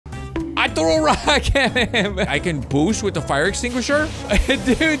I threw a rock at him. I can boost with the fire extinguisher?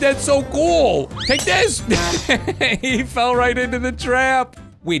 Dude, that's so cool. Take this. He fell right into the trap.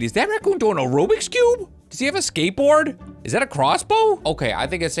 Wait, is that raccoon doing a Rubik's Cube? Does he have a skateboard? Is that a crossbow? Okay, I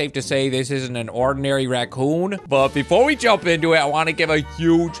think it's safe to say this isn't an ordinary raccoon. But before we jump into it, I want to give a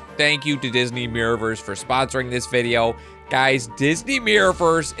huge thank you to Disney Mirrorverse for sponsoring this video. Guys, Disney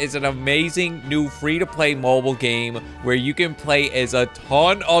Mirrorverse is an amazing new free-to-play mobile game where you can play as a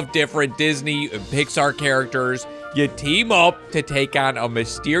ton of different Disney and Pixar characters. You team up to take on a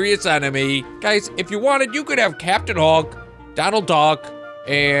mysterious enemy. Guys, if you wanted, you could have Captain Hook, Donald Duck,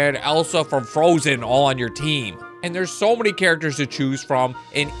 and Elsa from Frozen all on your team. And there's so many characters to choose from,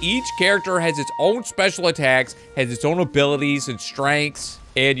 and each character has its own special attacks, has its own abilities and strengths,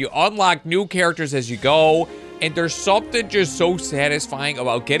 and you unlock new characters as you go. And there's something just so satisfying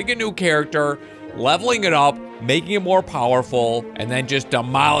about getting a new character, leveling it up, making it more powerful, and then just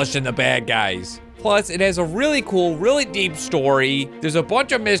demolishing the bad guys. Plus, it has a really cool, really deep story. There's a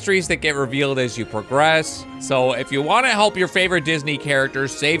bunch of mysteries that get revealed as you progress. So if you want to help your favorite Disney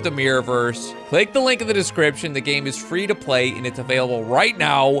characters save the Mirrorverse, click the link in the description. The game is free to play and it's available right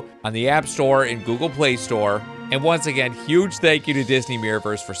now on the App Store and Google Play Store. And once again, huge thank you to Disney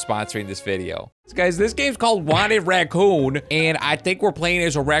Mirrorverse for sponsoring this video. So guys, this game's called Wanted Raccoon, and I think we're playing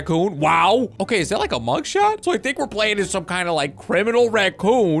as a raccoon. Wow. Okay, is that like a mugshot? So I think we're playing as some kind of like criminal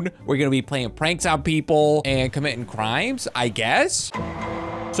raccoon. We're gonna be playing pranks on people and committing crimes, I guess.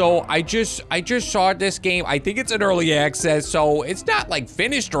 So I just saw this game. I think it's an early access, so it's not like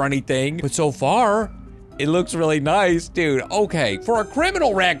finished or anything, but so far, it looks really nice, dude. Okay, for a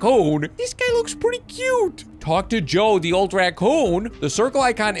criminal raccoon, this guy looks pretty cute. Talk to Joe, the old raccoon. The circle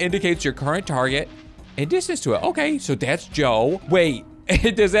icon indicates your current target and distance to it. Okay, so that's Joe. Wait,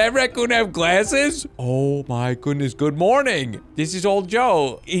 does that raccoon have glasses? Oh my goodness, good morning. This is old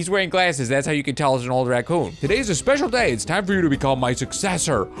Joe. He's wearing glasses. That's how you can tell it's an old raccoon. Today's a special day. It's time for you to become my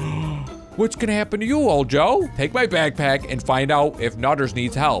successor. What's gonna happen to you, old Joe? Take my backpack and find out if Nutters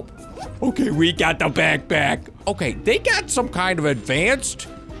needs help. Okay, we got the backpack. Okay, they got some kind of advanced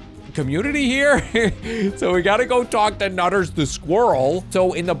community here. So we gotta go talk to Nutters the squirrel.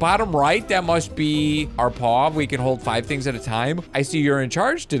 So in the bottom right, that must be our paw. We can hold 5 things at a time. I see you're in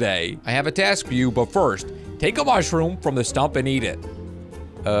charge today. I have a task for you, but first, take a mushroom from the stump and eat it.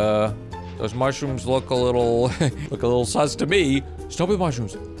 Those mushrooms look a little, look a little sus to me. Stump of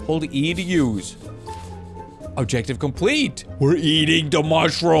mushrooms. Hold E to use. Objective complete. We're eating the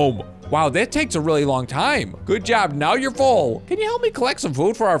mushroom. Wow, that takes a really long time. Good job, now you're full. Can you help me collect some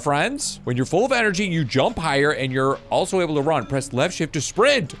food for our friends? When you're full of energy, you jump higher and you're also able to run. Press left shift to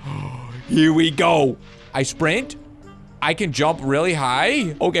sprint. Here we go. I sprint. I can jump really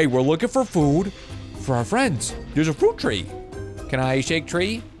high. Okay, we're looking for food for our friends. There's a fruit tree. Can I shake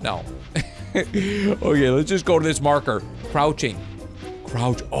tree? No. Okay, let's just go to this marker. Crouching.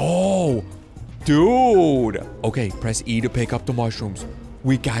 Crouch. Oh, dude. Okay, press E to pick up the mushrooms.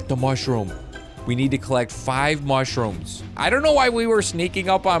 We got the mushroom. We need to collect 5 mushrooms. I don't know why we were sneaking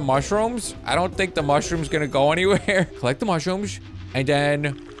up on mushrooms. I don't think the mushroom's gonna go anywhere. Collect the mushrooms, and then...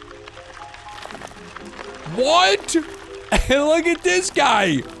 What? Look at this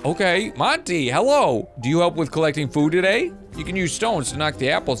guy. Okay, Monty, hello. Do you help with collecting food today? You can use stones to knock the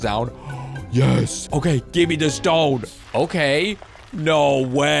apples down. Yes. Okay, give me the stone. Okay. No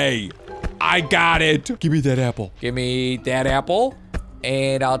way. I got it. Give me that apple. Give me that apple.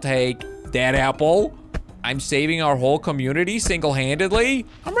 And I'll take that apple. I'm saving our whole community single-handedly.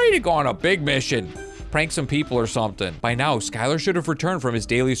 I'm ready to go on a big mission. Prank some people or something. By now, Skylar should have returned from his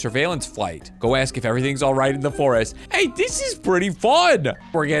daily surveillance flight. Go ask if everything's all right in the forest. Hey, this is pretty fun.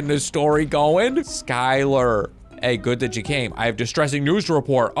 We're getting a story going. Skylar. Hey, good that you came. I have distressing news to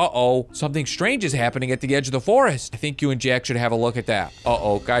report. Uh-oh. Something strange is happening at the edge of the forest. I think you and Jack should have a look at that.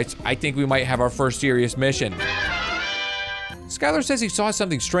 Uh-oh, guys. I think we might have our first serious mission. Skylar says he saw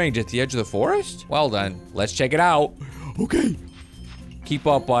something strange at the edge of the forest? Well then, let's check it out. Okay. Keep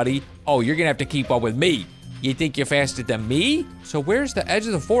up, buddy. Oh, you're gonna have to keep up with me. You think you're faster than me? So where's the edge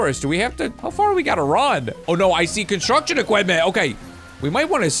of the forest? Do we have to, how far do we gotta run? Oh no, I see construction equipment. Okay, we might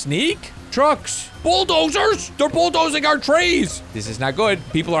wanna sneak. Trucks, bulldozers, they're bulldozing our trees. This is not good.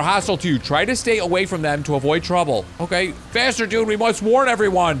 People are hostile to you. Try to stay away from them to avoid trouble. Okay, faster, dude, we must warn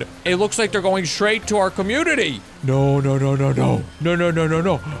everyone. It looks like they're going straight to our community. No.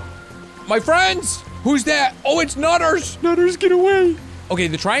 My friends, who's that? Oh, it's Nutters. Nutters, get away. Okay,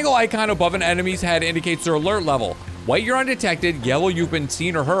 the triangle icon above an enemy's head indicates their alert level. White, you're undetected. Yellow, you've been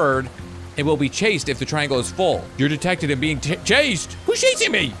seen or heard. It will be chased if the triangle is full. You're detected and being chased. Who's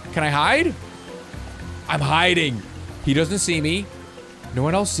chasing me? Can I hide? I'm hiding. He doesn't see me. No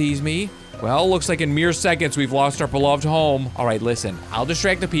one else sees me. Well, looks like in mere seconds we've lost our beloved home. All right, listen. I'll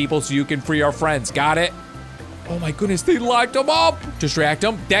distract the people so you can free our friends. Got it? Oh my goodness, they locked him up. Distract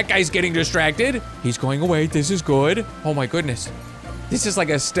him. That guy's getting distracted. He's going away. This is good. Oh my goodness. This is like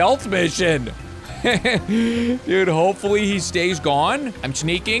a stealth mission. Dude, hopefully he stays gone. I'm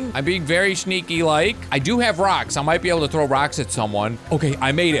sneaking. I'm being very sneaky-like. I do have rocks. I might be able to throw rocks at someone. Okay,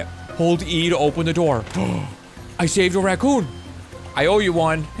 I made it. Hold E to open the door. I saved a raccoon. I owe you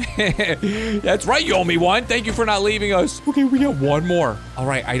one. That's right, you owe me one. Thank you for not leaving us. Okay, we got one more. All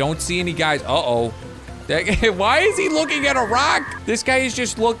right, I don't see any guys. Uh-oh. Why is he looking at a rock? This guy is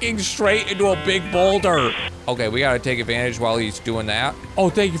just looking straight into a big boulder. Okay, we gotta take advantage while he's doing that. Oh,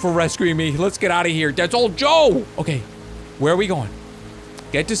 thank you for rescuing me. Let's get out of here. That's old Joe. Okay, where are we going?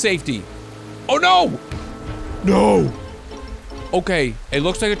 Get to safety. Oh, no. No. Okay, it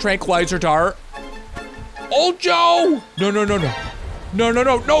looks like a tranquilizer dart. Old Joe. No, no, no, no. No, no,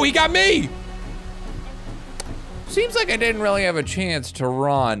 no. No, he got me. Seems like I didn't really have a chance to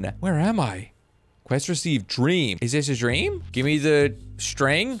run. Where am I? Quest received dream. Is this a dream? Give me the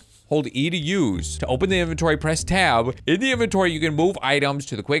string. Hold E to use. To open the inventory, press tab. In the inventory, you can move items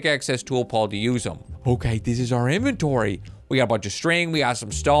to the quick access tool Paul to use them. Okay, this is our inventory. We got a bunch of string. We got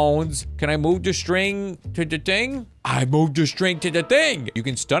some stones. Can I move the string to the thing? I moved the string to the thing. You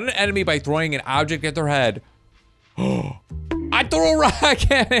can stun an enemy by throwing an object at their head. I threw a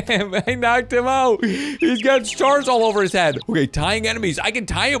rock at him. I knocked him out. He's got stars all over his head. Okay, tying enemies. I can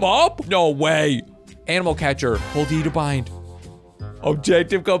tie him up? No way. Animal catcher. Hold E to bind.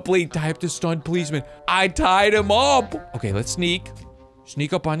 Objective complete. Tie up the stunned policeman. I tied him up. Okay, let's sneak.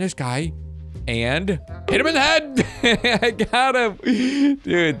 Sneak up on this guy. And hit him in the head. I got him.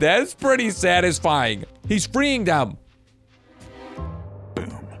 Dude, that's pretty satisfying. He's freeing them.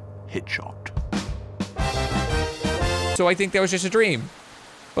 Boom. Headshot. So I think that was just a dream.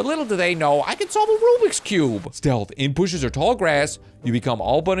 But little do they know, I can solve a Rubik's Cube. Stealth. In bushes or tall grass, you become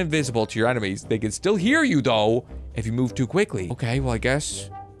all but invisible to your enemies. They can still hear you, though, if you move too quickly. Okay, well, I guess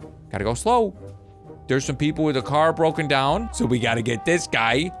gotta go slow. There's some people with a car broken down, so we gotta get this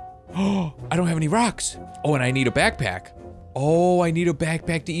guy. Oh, I don't have any rocks. Oh, and I need a backpack. Oh, I need a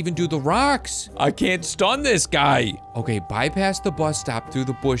backpack to even do the rocks. I can't stun this guy. Okay, bypass the bus stop through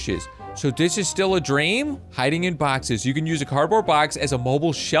the bushes. So this is still a dream? Hiding in boxes. You can use a cardboard box as a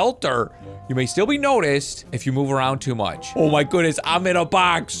mobile shelter. You may still be noticed if you move around too much. Oh my goodness, I'm in a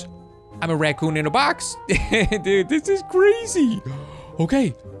box. I'm a raccoon in a box. Dude, this is crazy.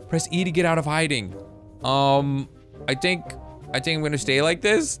 Okay, press E to get out of hiding. I think I'm gonna stay like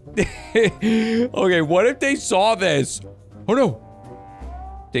this. Okay, what if they saw this? Oh no.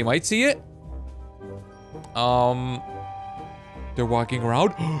 They might see it. They're walking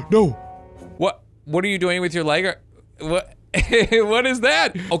around. No. What are you doing with your leg? What? What is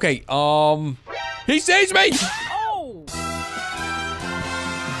that? Okay. He sees me. Oh.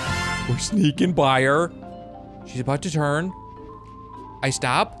 We're sneaking by her. She's about to turn. I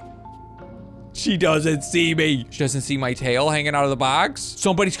stop. She doesn't see me. She doesn't see my tail hanging out of the box.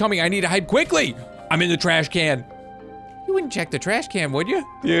 Somebody's coming. I need to hide quickly. I'm in the trash can. You wouldn't check the trash can, would you?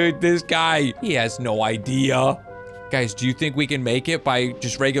 Dude, this guy, he has no idea. Guys, do you think we can make it by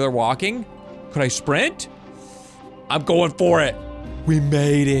just regular walking? Could I sprint? I'm going for it. We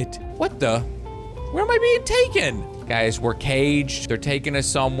made it. What the? Where am I being taken? Guys, we're caged. They're taking us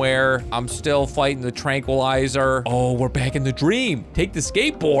somewhere. I'm still fighting the tranquilizer. Oh, we're back in the dream. Take the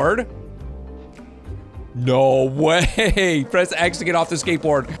skateboard. No way. Press X to get off the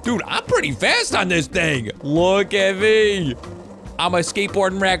skateboard. Dude, I'm pretty fast on this thing. Look at me. I'm a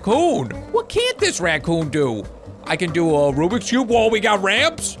skateboarding raccoon. What can't this raccoon do? I can do a Rubik's Cube. Whoa, we got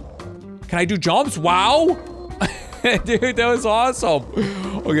ramps. Can I do jumps? Wow. Dude, that was awesome.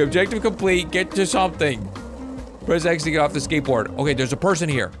 Okay, objective complete. Get to something. Press X to get off the skateboard. Okay, there's a person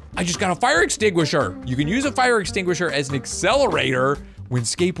here. I just got a fire extinguisher. You can use a fire extinguisher as an accelerator when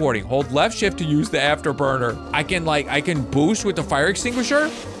skateboarding. Hold left shift to use the afterburner. I can boost with the fire extinguisher?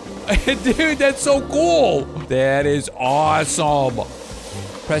 Dude, that's so cool. That is awesome.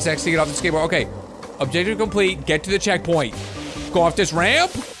 Press X to get off the skateboard. Okay, objective complete. Get to the checkpoint. Go off this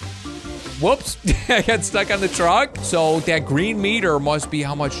ramp. Whoops, I got stuck on the truck. So that green meter must be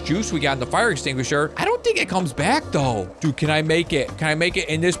how much juice we got in the fire extinguisher. I don't think it comes back though. Dude, can I make it? Can I make it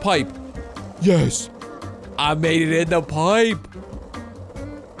in this pipe? Yes, I made it in the pipe.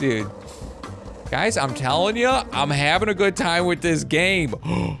 Dude, guys, I'm telling you, I'm having a good time with this game.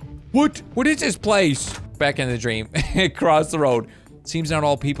 What is this place? Back in the dream, across the road. Seems not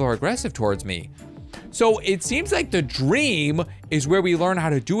all people are aggressive towards me. So it seems like the dream is where we learn how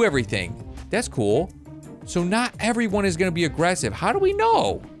to do everything. That's cool. So not everyone is gonna be aggressive. How do we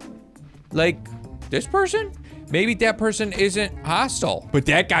know? Like, this person? Maybe that person isn't hostile, but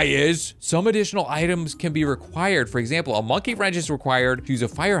that guy is. Some additional items can be required. For example, a monkey wrench is required to use a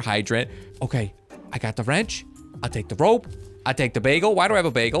fire hydrant. Okay, I got the wrench. I'll take the rope. I'll take the bagel. Why do I have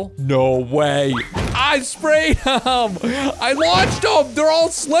a bagel? No way. I sprayed them. I launched them. They're all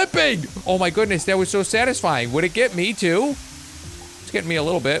slipping. Oh my goodness, that was so satisfying. Would it get me too? It's getting me a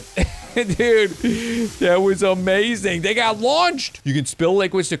little bit. Dude, that was amazing. They got launched. You can spill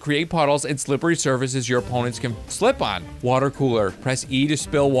liquids to create puddles and slippery surfaces your opponents can slip on. Water cooler. Press E to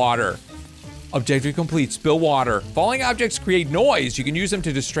spill water. Objective complete. Spill water. Falling objects create noise. You can use them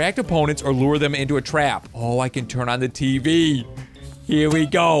to distract opponents or lure them into a trap. Oh, I can turn on the TV. Here we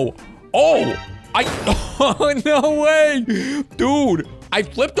go. Oh, oh, no way. Dude, I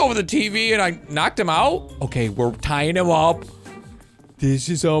flipped over the TV and I knocked him out. Okay, we're tying him up. This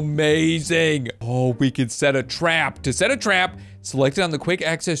is amazing. Oh, we can set a trap. To set a trap, select it on the quick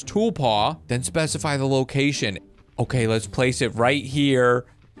access tool paw, then specify the location. Okay, let's place it right here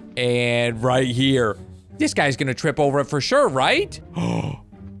and right here. This guy's gonna trip over it for sure, right?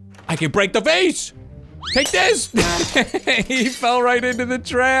 I can break the vase. Take this. He fell right into the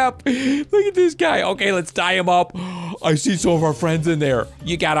trap. Look at this guy. Okay, let's tie him up. I see some of our friends in there.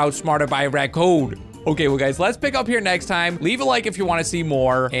 You got outsmarted by a raccoon. Okay, well guys, let's pick up here next time. Leave a like if you want to see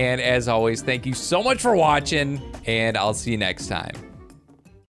more. And as always, thank you so much for watching, and I'll see you next time.